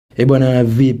Bwana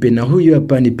vipi, na huyu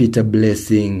hapa ni Peter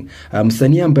Blessing,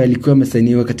 msanii ambaye alikuwa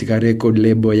amesainiwa katika record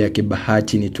label yake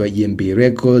Bahati inaitwa EMB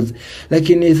Records,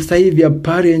 lakini sasa hivi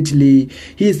apparently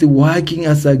he is working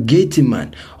as a GATEMAN,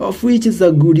 of which is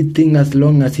a good thing as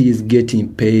long as he is getting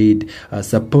paid,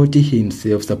 supporting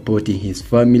himself, supporting his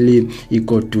family,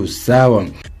 iko tu sawa.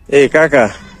 Hey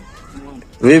kaka,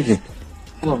 vipi?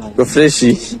 Uko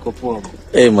freshi? Niko poa.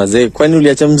 Mazee, kwani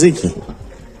uliacha muziki?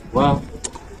 Wow.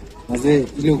 Mazee,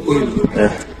 ile ukweli.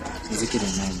 Muziki ni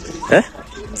noma.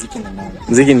 Muziki ni noma.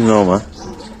 Muziki ni noma.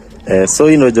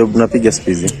 So ino job unapiga siku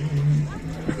hizi?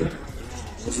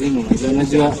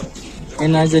 Unajua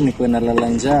haja ni kuwa nalala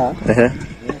njaa.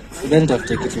 Then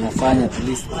tafute kitu nafanya at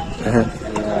least.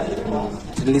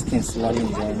 At least ni silali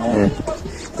njaa.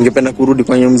 Ungependa kurudi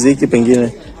kwenye muziki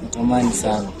pengine? Natamani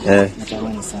sana.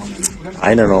 Natamani sana.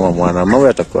 Haina noma mwana, mambo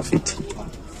yatakuwa fiti.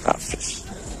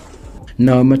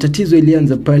 Na matatizo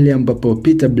ilianza pale ambapo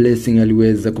Peter Blessing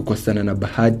aliweza kukosana na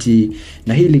Bahati,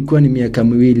 na hii ilikuwa ni miaka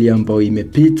miwili ambayo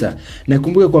imepita.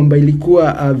 Nakumbuka kwamba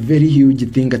ilikuwa a very huge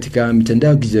thing katika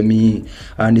mitandao ya kijamii.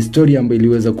 Ni story ambayo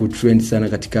iliweza kutrend sana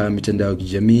katika mitandao ya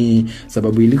kijamii,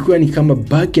 sababu ilikuwa ni kama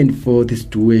back and forth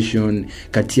situation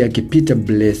kati yake Peter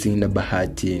Blessing na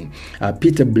Bahati.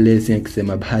 Peter Blessing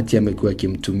akisema Bahati amekuwa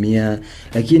akimtumia,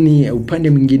 lakini upande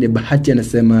mwingine Bahati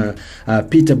anasema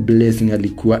Peter Blessing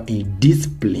alikuwa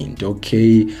disciplined,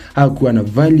 okay? Hakuwa na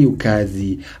value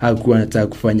kazi, hakuwa anataka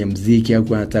kufanya muziki,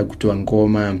 hakuwa anataka kutoa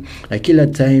ngoma, na kila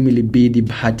time ilibidi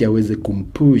Bahati aweze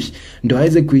kumpush ndo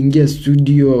aweze kuingia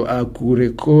studio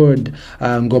kurecord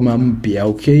ngoma mpya,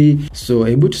 okay? So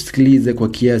hebu tusikilize kwa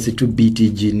kiasi tu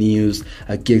BTG News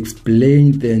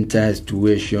explain the entire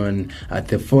situation at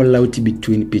the fallout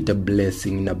between Peter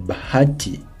Blessing na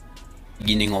Bahati.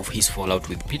 Beginning of his fallout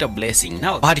with Peter Blessing.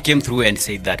 Now, Bahati came through and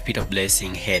said that Peter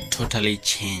Blessing had totally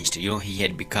changed. You know, he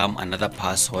had become another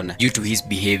person due to his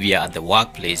behavior at the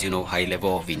workplace, you know, high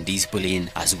level of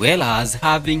indiscipline, as well as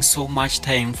having so much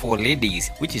time for ladies,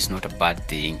 which is not a bad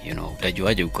thing, you know,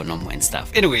 utajuaje ukonomo and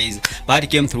stuff. Anyways, Bahati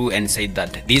came through and said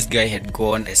that this guy had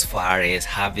gone as far as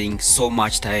having so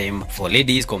much time for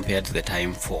ladies compared to the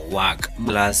time for work,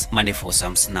 plus money for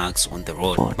some snacks on the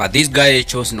road. But this guy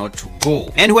chose not to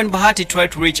go. And when Bahati tried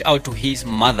to reach out to his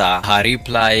mother, her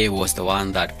reply was the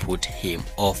one that put him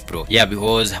off, bro. Yeah,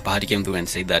 because Bahati came through and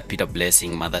said that Peter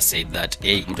Blessing mother said that,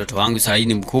 hey, mtoto wangu sasa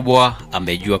ni mkubwa,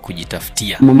 amejua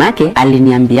kujitafutia. Mamake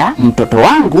aliniambia mtoto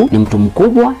wangu ni mtu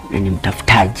mkubwa na ni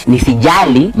mtafutaji,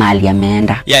 nisijali mahali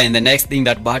ameenda. Yeah, and the next thing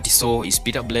that Bahati saw is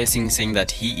Peter Blessing saying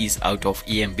that he is out of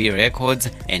EMB Records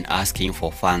and asking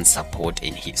for fan support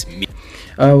in his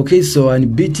okay, so ni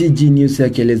BTG News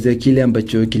yakielezea kile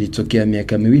ambacho kilitokea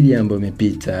miaka miwili ambayo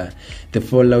imepita, the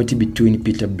fallout between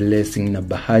Peter Blessing na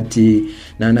Bahati.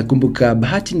 Na nakumbuka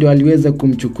Bahati ndo aliweza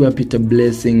kumchukua Peter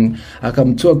Blessing,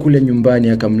 akamtoa kule nyumbani,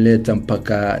 akamleta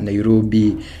mpaka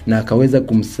Nairobi, na akaweza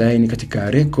kumsign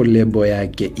katika record label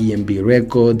yake EMB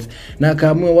Records, na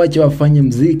akaamua wache wafanye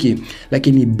muziki.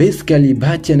 Lakini basically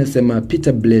Bahati anasema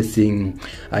Peter Blessing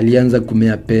alianza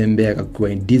kumea pembe,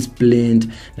 akakuwa indisciplined,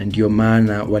 na ndio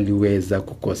maana waliweza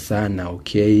kukosana,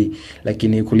 okay?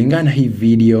 Lakini kulingana hii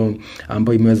video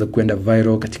ambayo imeweza kwenda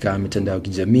viral katika mitandao ya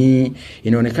kijamii,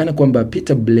 inaonekana kwamba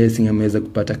Peter Blessing ameweza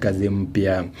kupata kazi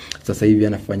mpya. Sasa hivi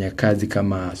anafanya kazi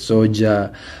kama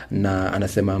soldier, na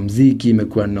anasema muziki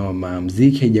imekuwa noma,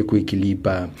 muziki haijakuwa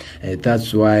ikilipa,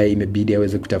 that's why imebidi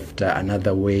aweze kutafuta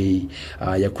another way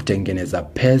ya kutengeneza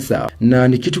pesa. Na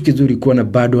ni kitu kizuri kuona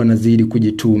bado anazidi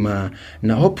kujituma,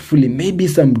 na hopefully maybe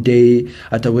someday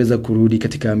ataweza kurudi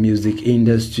katika music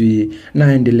industry na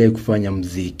aendelee kufanya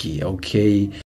muziki, okay?